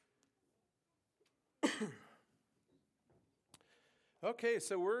Okay,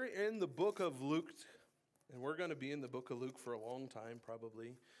 so we're in the book of Luke, and we're going to be in the book of Luke for a long time,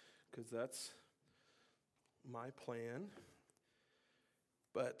 probably, because that's my plan.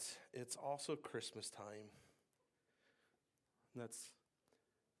 But it's also Christmas time. And that's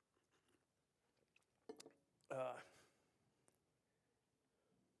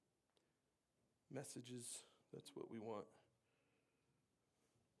messages, that's what we want.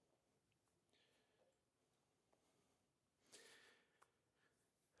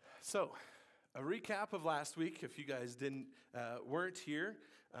 So, a recap of last week, if you guys weren't here,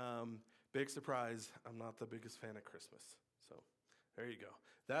 big surprise, I'm not the biggest fan of Christmas. So, there you go.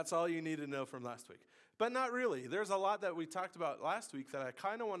 That's all you need to know from last week. But not really. There's a lot that we talked about last week that I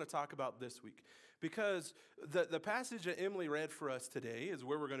kind of want to talk about this week. Because the passage that Emily read for us today is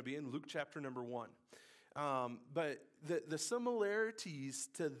where we're going to be in Luke chapter number 1. But the similarities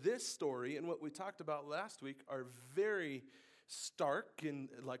to this story and what we talked about last week are very stark. And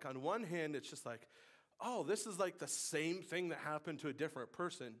like on one hand, it's just like, oh, this is like the same thing that happened to a different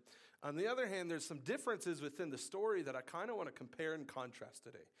person. On the other hand, there's some differences within the story that I kind of want to compare and contrast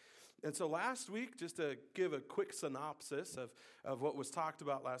today. And so last week, just to give a quick synopsis of what was talked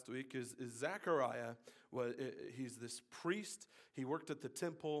about last week, is Zechariah. He's this priest. He worked at the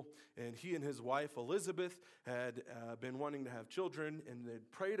temple, and he and his wife, Elizabeth, had been wanting to have children, and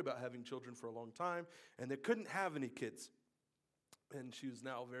they'd prayed about having children for a long time, and they couldn't have any kids. And she was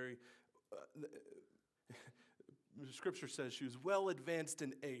now very... Scripture says she was well advanced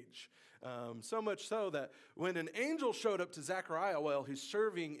in age. So much so that when an angel showed up to Zechariah while he's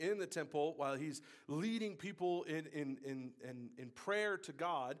serving in the temple, while he's leading people in prayer to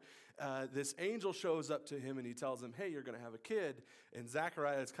God, this angel shows up to him and he tells him, hey, you're going to have a kid. And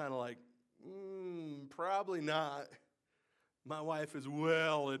Zechariah is kind of like, probably not. My wife is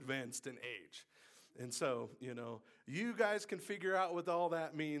well advanced in age. And so, you guys can figure out what all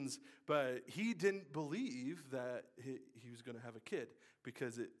that means, but he didn't believe that he was going to have a kid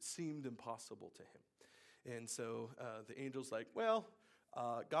because it seemed impossible to him. And so the angel's like, well,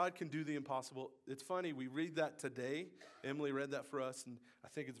 God can do the impossible. It's funny, we read that today. Emily read that for us, and I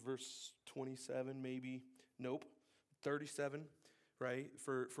think it's verse 27 maybe. Nope, 37, right?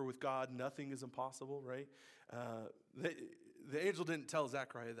 For with God, nothing is impossible, right? The angel didn't tell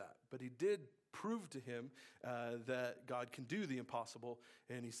Zechariah that, but he did prove to him that God can do the impossible.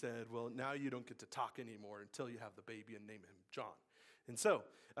 And he said, well, now you don't get to talk anymore until you have the baby and name him John. And so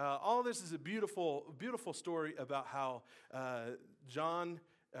all this is a beautiful, beautiful story about how John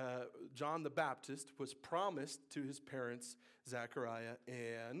the Baptist was promised to his parents, Zechariah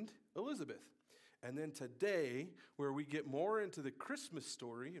and Elizabeth. And then today, where we get more into the Christmas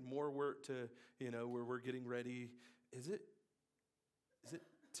story and more work to, where we're getting ready, is it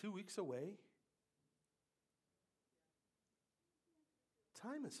 2 weeks away?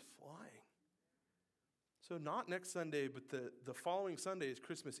 Time is flying. So not next Sunday, but the following Sunday is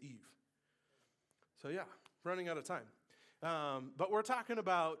Christmas Eve. So yeah, running out of time. But we're talking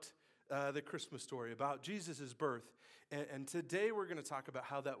about the Christmas story, about Jesus' birth. And today we're going to talk about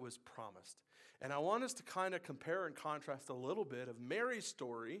how that was promised. And I want us to kind of compare and contrast a little bit of Mary's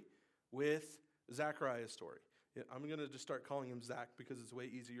story with Zechariah's story. I'm going to just start calling him Zach because it's way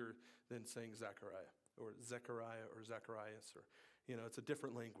easier than saying Zechariah or Zechariah or Zacharias or it's a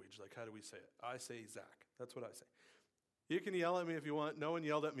different language. Like, how do we say it? I say Zach. That's what I say. You can yell at me if you want. No one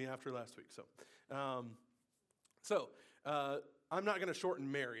yelled at me after last week. So I'm not going to shorten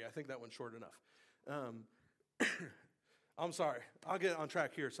Mary. I think that one's short enough. I'm sorry. I'll get on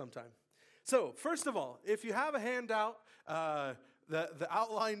track here sometime. So first of all, if you have a handout, the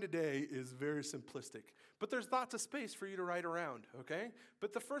outline today is very simplistic. But there's lots of space for you to write around, okay?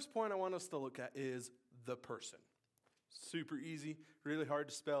 But the first point I want us to look at is the person. Super easy, really hard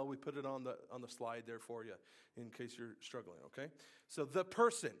to spell. We put it on the slide there for you in case you're struggling, okay? So the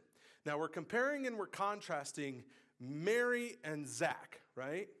person. Now we're comparing and we're contrasting Mary and Zach,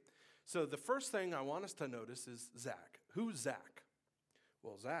 right? So the first thing I want us to notice is Zach. Who's Zach?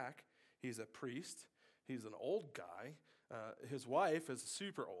 Well, Zach, he's a priest. He's an old guy. His wife is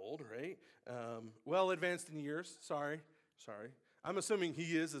super old, right? Well advanced in years. Sorry. I'm assuming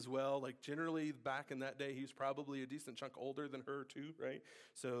he is as well. Like generally back in that day, he was probably a decent chunk older than her too, right?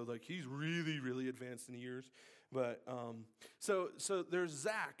 So like he's really, really advanced in years. But so there's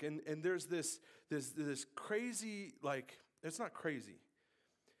Zach, and there's this crazy, like, it's not crazy.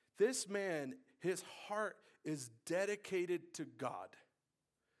 This man, his heart is dedicated to God.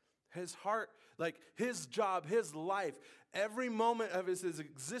 His heart, like his job, his life, Every moment of his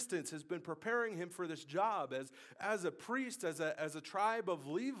existence has been preparing him for this job as a priest, as a tribe of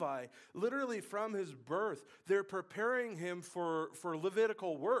Levi. Literally from his birth, they're preparing him for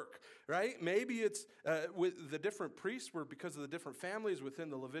Levitical work, right? Maybe it's with the different priests were because of the different families within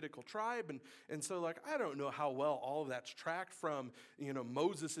the Levitical tribe. And so, like, I don't know how well all of that's tracked from,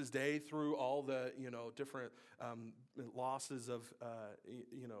 Moses' day through all the, different losses of,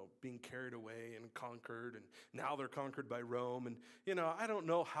 being carried away and conquered. And now they're conquered by Rome. And, I don't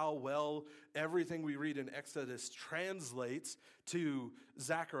know how well everything we read in Exodus translates to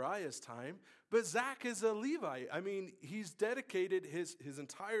Zechariah's time, but Zach is a Levite. I mean, he's dedicated, his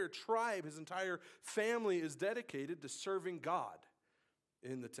entire tribe, his entire family is dedicated to serving God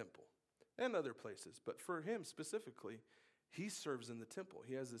in the temple and other places. But for him specifically, he serves in the temple.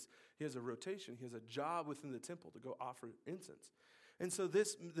 He has a rotation. He has a job within the temple to go offer incense. And so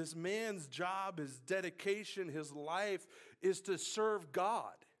this man's job, his dedication, his life is to serve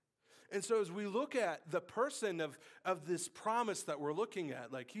God. And so as we look at the person of this promise that we're looking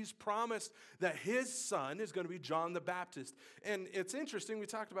at, like he's promised that his son is going to be John the Baptist. And it's interesting, we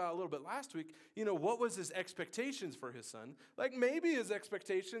talked about it a little bit last week, what was his expectations for his son? Like maybe his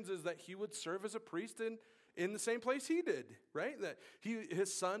expectations is that he would serve as a priest in the same place he did, right? That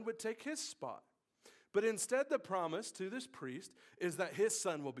his son would take his spot. But instead, the promise to this priest is that his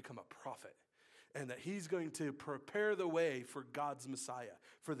son will become a prophet and that he's going to prepare the way for God's Messiah,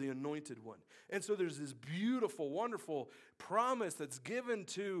 for the anointed one. And so there's this beautiful, wonderful promise that's given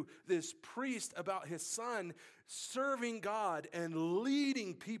to this priest about his son serving God and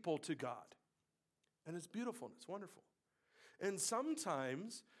leading people to God. And it's beautiful and it's wonderful. And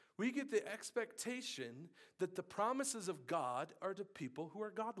sometimes we get the expectation that the promises of God are to people who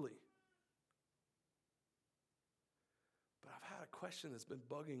are godly. But I've had a question that's been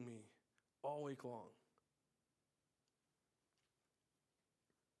bugging me all week long.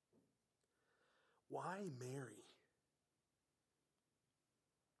 Why Mary?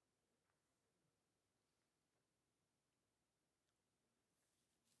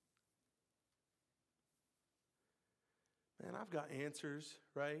 Man, I've got answers,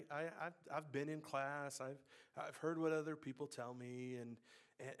 right? I've been in class. I've heard what other people tell me,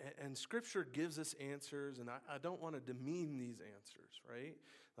 and Scripture gives us answers, and I don't want to demean these answers, right?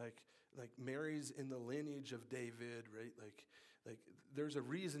 Like Mary's in the lineage of David, right? Like there's a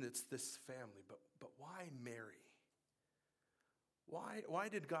reason it's this family, but why Mary? Why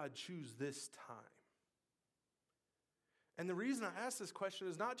did God choose this time? And the reason I ask this question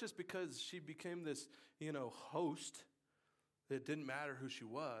is not just because she became this, host. It didn't matter who she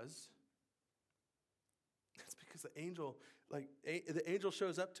was. It's because the angel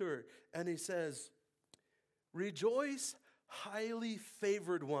shows up to her and he says, "Rejoice, highly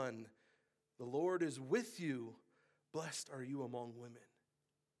favored one. The Lord is with you. Blessed are you among women."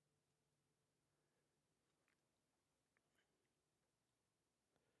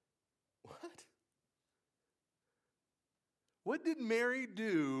 What? What did Mary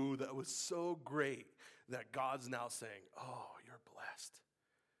do that was so great that God's now saying, "Oh, you're blessed.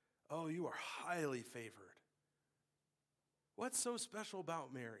 Oh, you are highly favored"? What's so special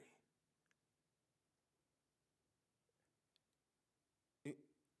about Mary?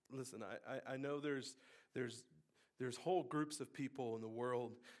 Listen, I know there's whole groups of people in the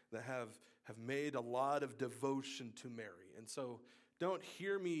world that have made a lot of devotion to Mary. And so don't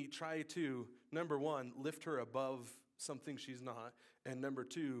hear me try to, number one, lift her above something she's not. And number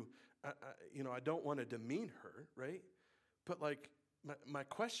two, I don't want to demean her, right? But like my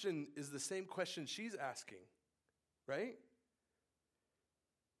question is the same question she's asking, right?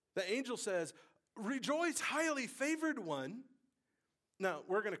 The angel says, "Rejoice, highly favored one." Now,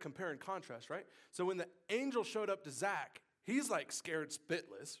 we're going to compare and contrast, right? So when the angel showed up to Zach, he's like scared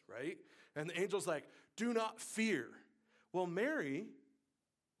spitless, right? And the angel's like, "Do not fear." Well, Mary,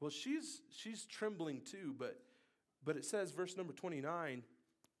 she's trembling too, but it says, verse number 29,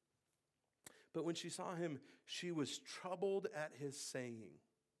 "But when she saw him, she was troubled at his saying."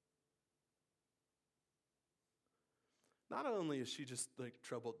 Not only is she just like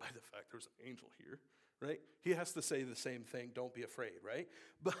troubled by the fact there's an angel here, right? He has to say the same thing, "Don't be afraid," right?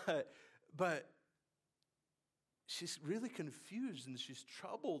 But she's really confused and she's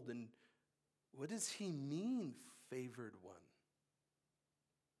troubled. And what does he mean, favored one?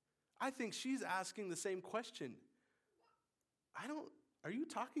 I think she's asking the same question. Are you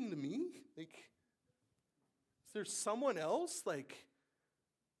talking to me? Like, is there someone else? Like,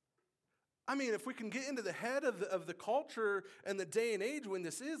 I mean, if we can get into the head of the culture and the day and age when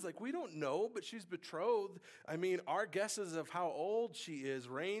this is, like, we don't know, but she's betrothed. I mean, our guesses of how old she is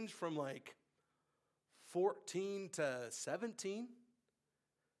range from like 14 to 17.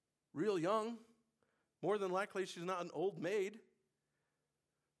 Real young. More than likely, she's not an old maid.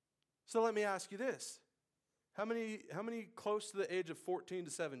 So let me ask you this. How many close to the age of 14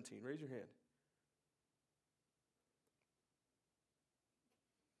 to 17? Raise your hand.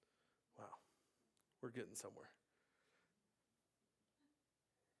 Wow. We're getting somewhere.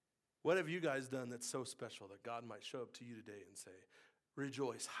 What have you guys done that's so special that God might show up to you today and say,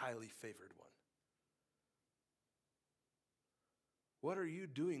 rejoice, highly favored one? What are you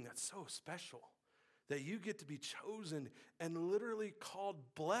doing that's so special that you get to be chosen and literally called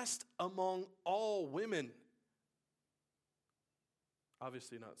blessed among all women?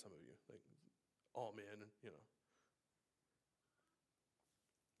 Obviously not some of you, like all men,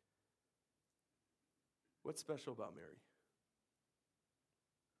 What's special about Mary?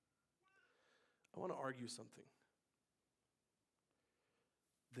 I want to argue something.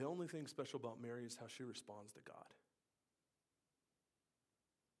 The only thing special about Mary is how she responds to God.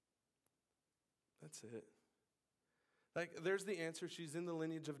 That's it. Like, there's the answer. She's in the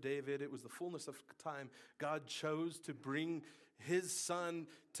lineage of David. It was the fullness of time. God chose to bring his son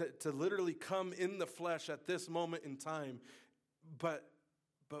to literally come in the flesh at this moment in time. But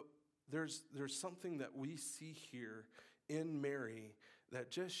there's something that we see here in Mary that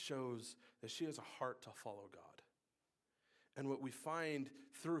just shows that she has a heart to follow God. And what we find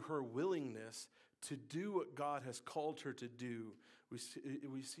through her willingness to do what God has called her to do, we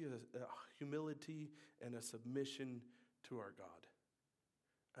see a humility and a submission to our God.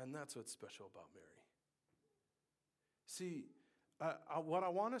 And that's what's special about Mary. See, what I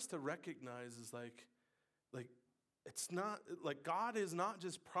want us to recognize is like it's not, like God is not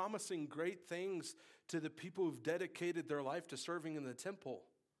just promising great things to the people who've dedicated their life to serving in the temple.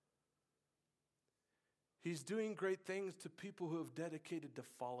 He's doing great things to people who have dedicated to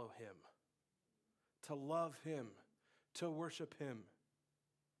follow him, to love him, to worship him.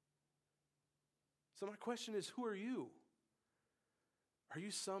 So my question is, who are you? Are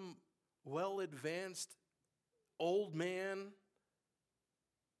you some well-advanced old man?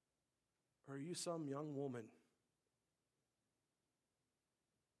 Or are you some young woman?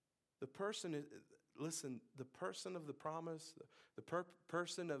 The person of the promise, the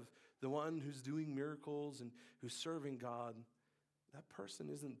person of the one who's doing miracles and who's serving God, that person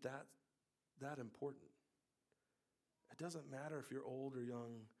isn't that important. It doesn't matter if you're old or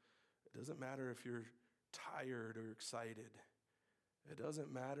young. It doesn't matter if you're tired or excited. It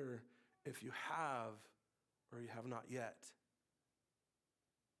doesn't matter if you have or you have not yet.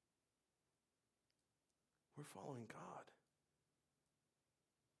 We're following God.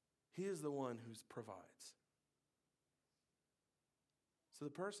 He is the one who provides. So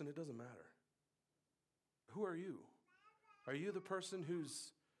the person, it doesn't matter. Who are you? Are you the person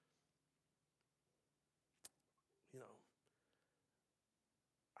who's,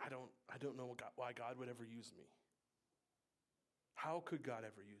 I don't know why God would ever use me. How could God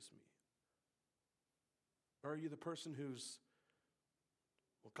ever use me? Or are you the person who's,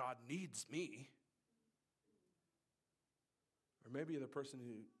 well, God needs me? Or maybe you're the person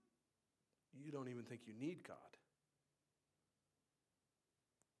who you don't even think you need God.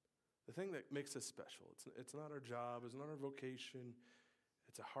 The thing that makes us special, it's not our job, it's not our vocation,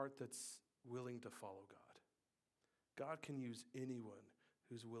 it's a heart that's willing to follow God. God can use anyone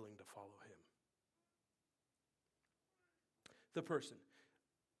who's willing to follow him. The person.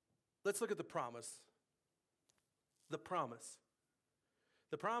 Let's look at the promise. The promise.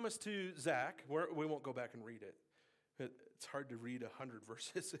 The promise to Zach, we won't go back and read it. It's hard to read 100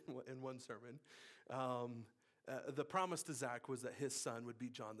 verses in one sermon. The promise to Zach was that his son would be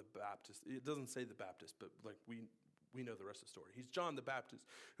John the Baptist. It doesn't say the Baptist, but we know the rest of the story. He's John the Baptist,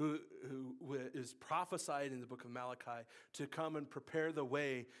 who is prophesied in the book of Malachi to come and prepare the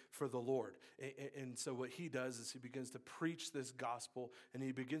way for the Lord. And so what he does is he begins to preach this gospel, and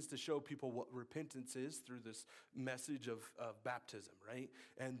he begins to show people what repentance is through this message of baptism, right?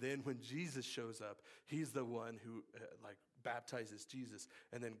 And then when Jesus shows up, he's the one who baptizes Jesus.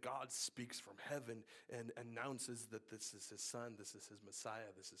 And then God speaks from heaven and announces that this is his son, this is his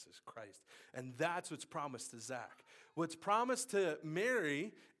Messiah, this is his Christ. And that's what's promised to Zach. What's promised to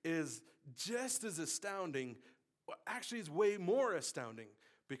Mary is just as astounding, actually is way more astounding,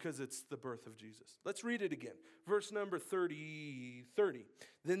 because it's the birth of Jesus. Let's read it again. Verse number 30.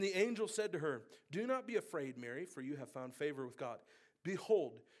 Then the angel said to her, "Do not be afraid, Mary, for you have found favor with God.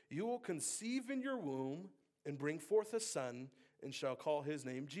 Behold, you will conceive in your womb and bring forth a son, and shall call his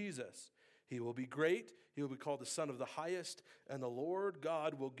name Jesus. He will be great. He will be called the Son of the Highest, and the Lord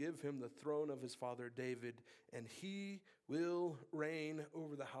God will give him the throne of his father David, and he will reign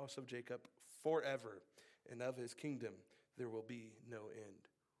over the house of Jacob forever, and of his kingdom there will be no end.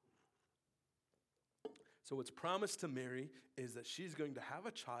 So what's promised to Mary is that she's going to have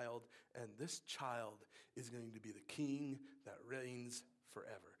a child, and this child is going to be the king that reigns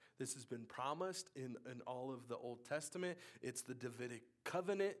forever. This has been promised in all of the Old Testament. It's the Davidic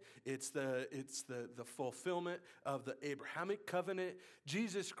covenant. It's the fulfillment of the Abrahamic covenant.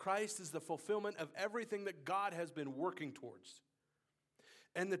 Jesus Christ is the fulfillment of everything that God has been working towards.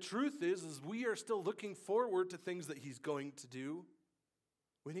 And the truth is we are still looking forward to things that he's going to do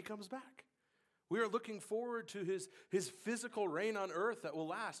when he comes back. We are looking forward to his physical reign on earth that will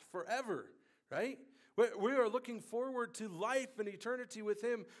last forever, right? We are looking forward to life and eternity with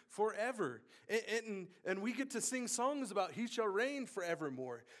him forever. And we get to sing songs about he shall reign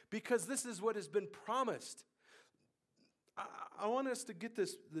forevermore because this is what has been promised. I want us to get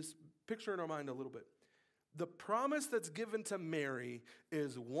this picture in our mind a little bit. The promise that's given to Mary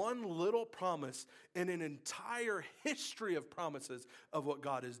is one little promise in an entire history of promises of what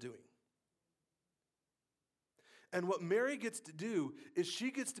God is doing. And what Mary gets to do is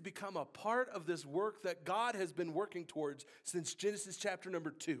she gets to become a part of this work that God has been working towards since Genesis chapter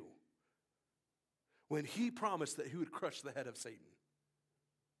number 2, when he promised that he would crush the head of Satan.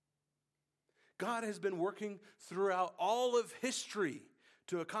 God has been working throughout all of history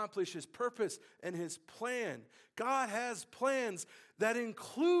to accomplish his purpose and his plan. God has plans that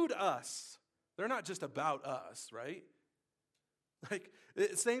include us. They're not just about us, right? Like,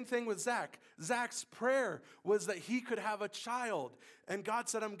 same thing with Zach. Zach's prayer was that he could have a child. And God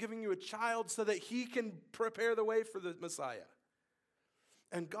said, I'm giving you a child so that he can prepare the way for the Messiah.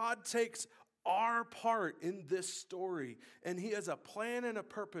 And God takes our part in this story, and he has a plan and a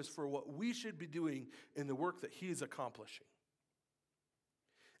purpose for what we should be doing in the work that he is accomplishing.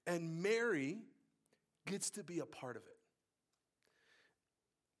 And Mary gets to be a part of it.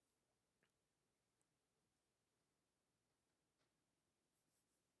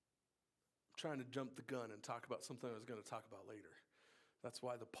 Trying to jump the gun and talk about something I was going to talk about later. That's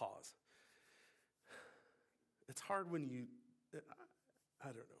why the pause. It's hard when you, I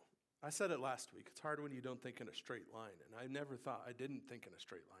don't know. I said it last week. It's hard when you don't think in a straight line. And I never thought, I didn't think in a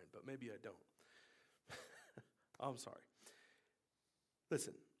straight line, but maybe I don't. I'm sorry.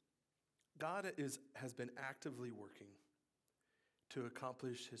 Listen, God has been actively working to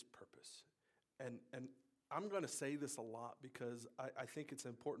accomplish his purpose. And I'm going to say this a lot because I think it's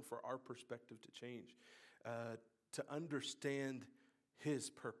important for our perspective to change, to understand his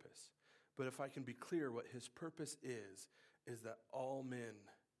purpose. But if I can be clear, what his purpose is that all men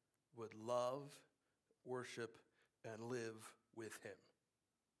would love, worship, and live with him.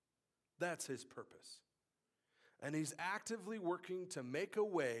 That's his purpose. And he's actively working to make a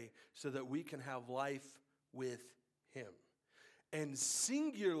way so that we can have life with him. And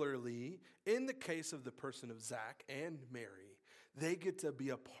singularly, in the case of the person of Zach and Mary, they get to be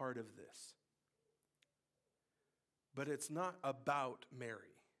a part of this. But it's not about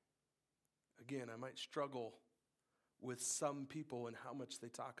Mary. Again, I might struggle with some people and how much they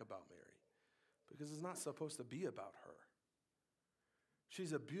talk about Mary, because it's not supposed to be about her.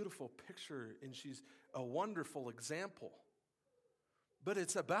 She's a beautiful picture and she's a wonderful example. But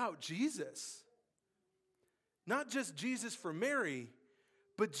it's about Jesus. Not just Jesus for Mary,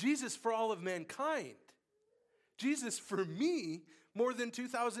 but Jesus for all of mankind. Jesus for me more than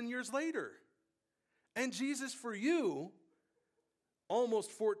 2,000 years later. And Jesus for you,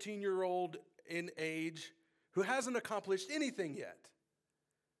 almost 14-year-old in age, who hasn't accomplished anything yet.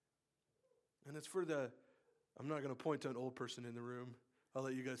 And it's for I'm not going to point to an old person in the room. I'll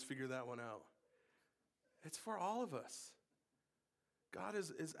let you guys figure that one out. It's for all of us. God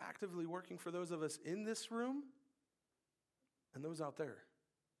is actively working for those of us in this room and those out there.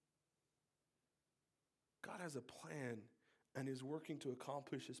 God has a plan and is working to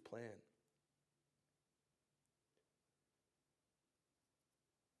accomplish his plan.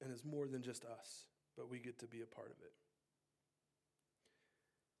 And it's more than just us, but we get to be a part of it.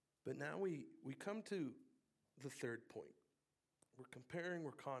 But now we come to the third point. We're comparing,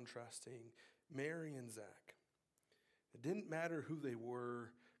 we're contrasting Mary and Zach. It didn't matter who they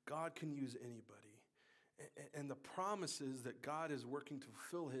were. God can use anybody. And the promise is that God is working to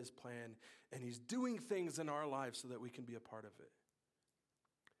fulfill his plan, and he's doing things in our lives so that we can be a part of it.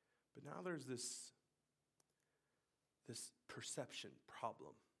 But now there's this perception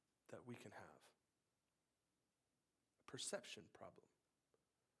problem that we can have. A perception problem.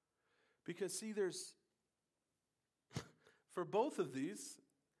 Because see, for both of these,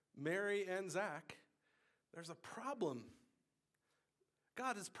 Mary and Zach, there's a problem.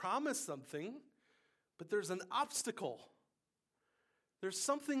 God has promised something, but there's an obstacle. There's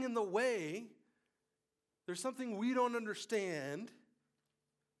something in the way. There's something we don't understand.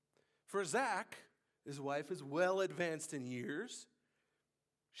 For Zach, his wife is well advanced in years.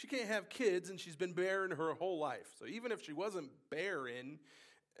 She can't have kids, and she's been barren her whole life. So even if she wasn't barren,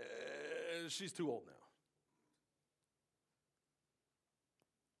 she's too old now.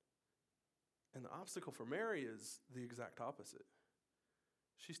 And the obstacle for Mary is the exact opposite.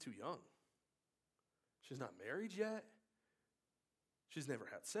 She's too young. She's not married yet. She's never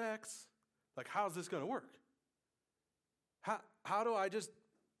had sex. Like, how's this going to work? How do I just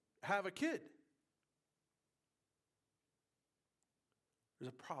have a kid? There's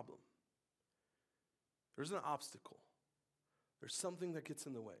a problem. There's an obstacle. There's something that gets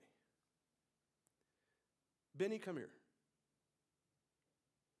in the way. Benny, come here.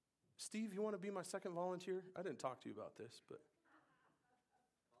 Steve, you want to be my second volunteer? I didn't talk to you about this, but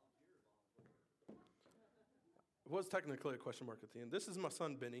it was technically a question mark at the end. This is my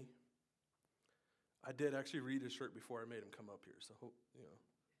son, Benny. I did actually read his shirt before I made him come up here, so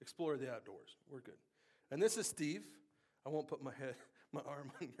explore the outdoors. We're good. And this is Steve. I won't put my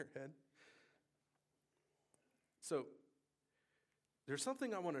arm on your head. So there's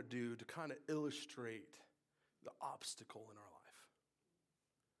something I want to do to kind of illustrate the obstacle in our life.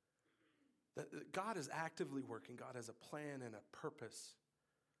 That God is actively working. God has a plan and a purpose.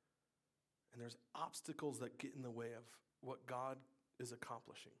 And there's obstacles that get in the way of what God is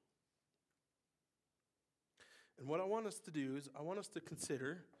accomplishing. And what I want us to do is I want us to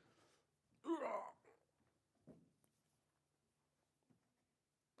consider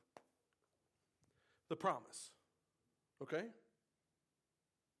the promise. Okay?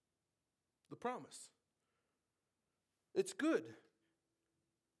 The promise. It's good.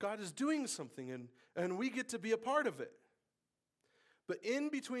 God is doing something, and we get to be a part of it. But in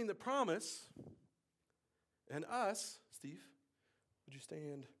between the promise and us, Steve, would you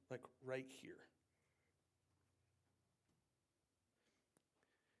stand like right here?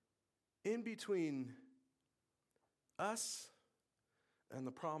 In between us and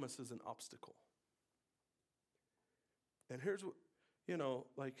the promise is an obstacle. And here's what,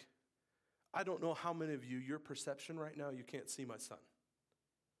 I don't know how many of you, your perception right now, you can't see my son.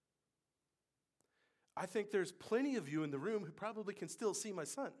 I think there's plenty of you in the room who probably can still see my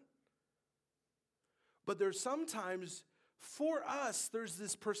son. But there's sometimes, for us, there's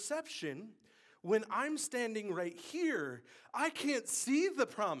this perception when I'm standing right here, I can't see the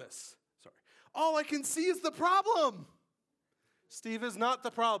promise. Sorry. All I can see is the problem. Steve is not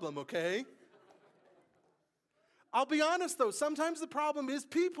the problem, okay? I'll be honest, though, sometimes the problem is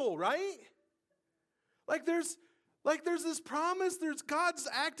people, right? Like there's this promise, there's God's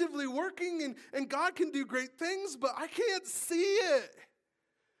actively working, and God can do great things, but I can't see it.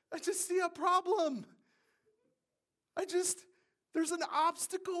 I just see a problem. There's an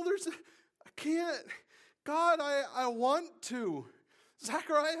obstacle, I can't. God, I want to.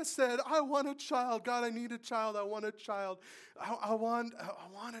 Zechariah said, I want a child. God, I need a child. I want a child. I want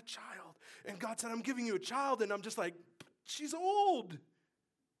a child. And God said, I'm giving you a child. And I'm just like, she's old.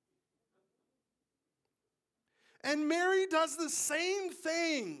 And Mary does the same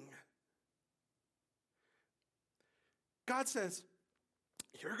thing. God says,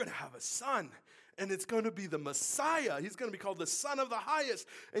 you're going to have a son, and it's going to be the Messiah. He's going to be called the Son of the Highest,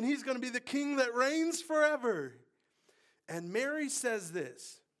 and he's going to be the king that reigns forever. And Mary says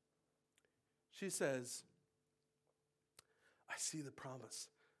this. She says, I see the promise.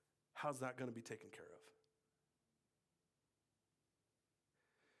 How's that going to be taken care of?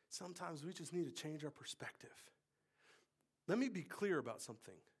 Sometimes we just need to change our perspective. Let me be clear about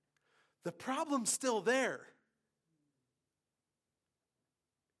something. The problem's still there.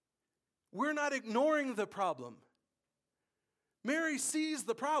 We're not ignoring the problem. Mary sees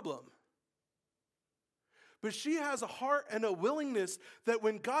the problem. But she has a heart and a willingness that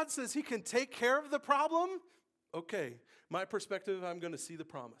when God says he can take care of the problem, okay, my perspective, I'm going to see the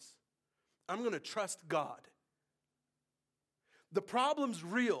promise. I'm going to trust God. The problem's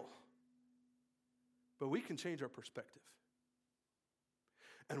real, but we can change our perspective.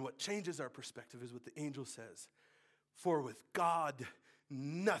 And what changes our perspective is what the angel says. For with God,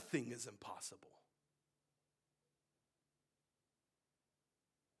 nothing is impossible.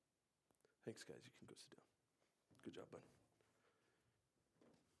 Thanks, guys. You can go sit down. Good job, bud.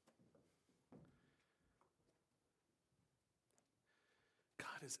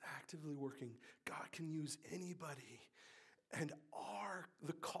 God is actively working. God can use anybody. And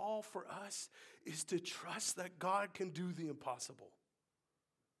the call for us is to trust that God can do the impossible.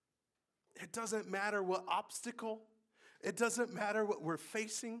 It doesn't matter what obstacle. It doesn't matter what we're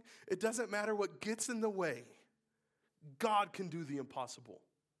facing. It doesn't matter what gets in the way. God can do the impossible.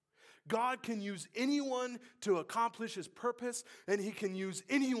 God can use anyone to accomplish his purpose, and he can use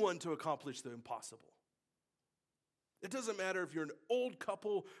anyone to accomplish the impossible. It doesn't matter if you're an old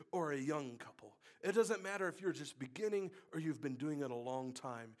couple or a young couple. It doesn't matter if you're just beginning or you've been doing it a long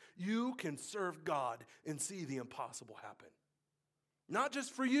time. You can serve God and see the impossible happen. Not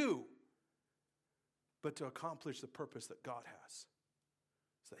just for you, but to accomplish the purpose that God has,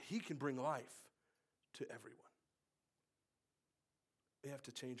 so that he can bring life to everyone. We have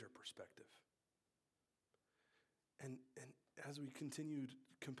to change our perspective. And as we continue to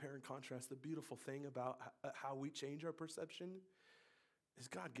compare and contrast, the beautiful thing about how we change our perception is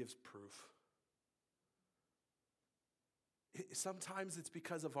God gives proof. Sometimes it's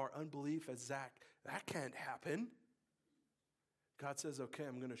because of our unbelief as Zach. That can't happen. God says, okay,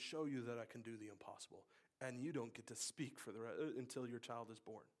 I'm going to show you that I can do the impossible. And you don't get to speak for until your child is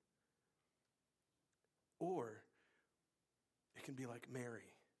born. Or it can be like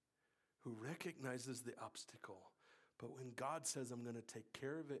Mary, who recognizes the obstacle. But when God says, I'm going to take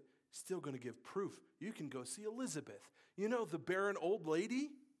care of it, still going to give proof. You can go see Elizabeth. You know, the barren old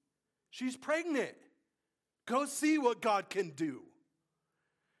lady? She's pregnant. Go see what God can do.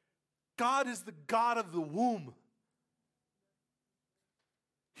 God is the God of the womb.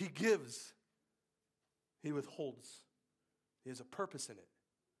 He gives. He withholds. He has a purpose in it.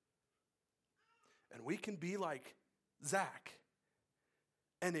 And we can be like Zach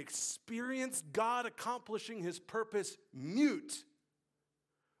and experience God accomplishing his purpose mute.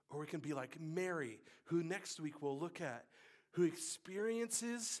 Or we can be like Mary, who next week we'll look at, who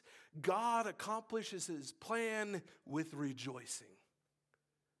experiences God accomplishes his plan with rejoicing.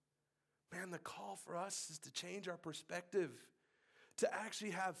 Man, the call for us is to change our perspective, to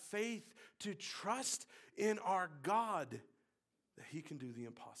actually have faith, to trust in our God that he can do the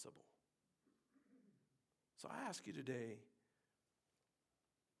impossible. So I ask you today,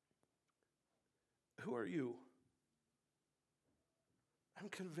 who are you? I'm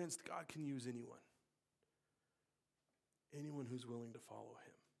convinced God can use anyone. Anyone who's willing to follow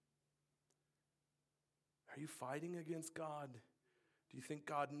him. Are you fighting against God? Do you think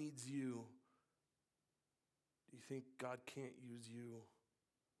God needs you? Do you think God can't use you?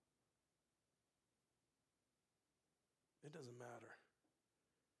 It doesn't matter.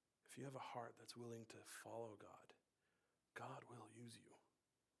 If you have a heart that's willing to follow God, God will use you.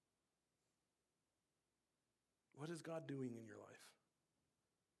 What is God doing in your life?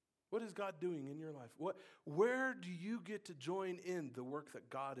 What is God doing in your life? Where do you get to join in the work that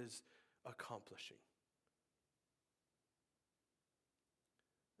God is accomplishing?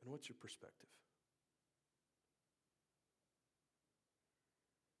 And what's your perspective?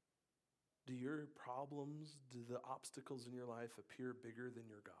 Do your problems, do the obstacles in your life appear bigger than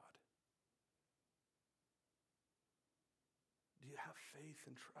your God? Do you have faith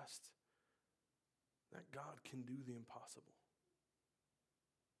and trust that God can do the impossible?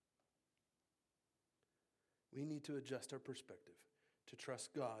 We need to adjust our perspective to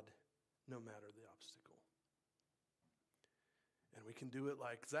trust God no matter the obstacle. And we can do it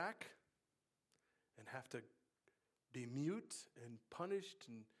like Zach and have to be mute and punished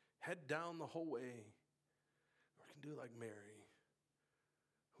and head down the whole way. Or we can do it like Mary.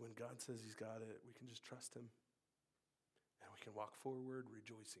 When God says he's got it, we can just trust him. And we can walk forward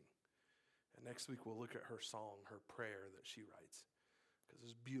rejoicing. And next week we'll look at her song, her prayer that she writes. Because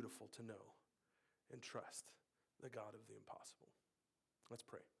it's beautiful to know and trust the God of the impossible. Let's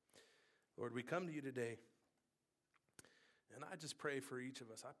pray. Lord, we come to you today, and I just pray for each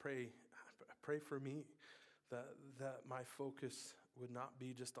of us. I pray for me that my focus would not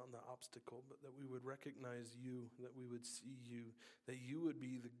be just on the obstacle, but that we would recognize you, that we would see you, that you would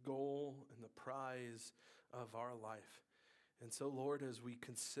be the goal and the prize of our life. And so, Lord, as we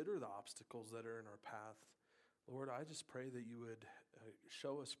consider the obstacles that are in our path, Lord, I just pray that you would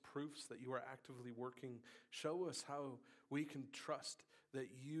show us proofs that you are actively working. Show us how we can trust that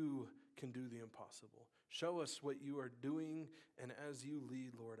you can do the impossible. Show us what you are doing, and as you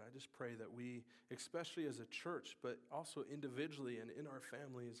lead, Lord, I just pray that we, especially as a church, but also individually and in our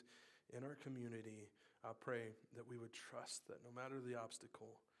families, in our community, I pray that we would trust that no matter the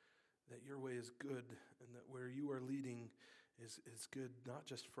obstacle, that your way is good, and that where you are leading is good, not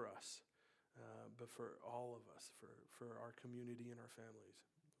just for us, but for all of us, for our community and our families.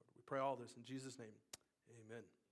 We pray all this in Jesus' name. Amen.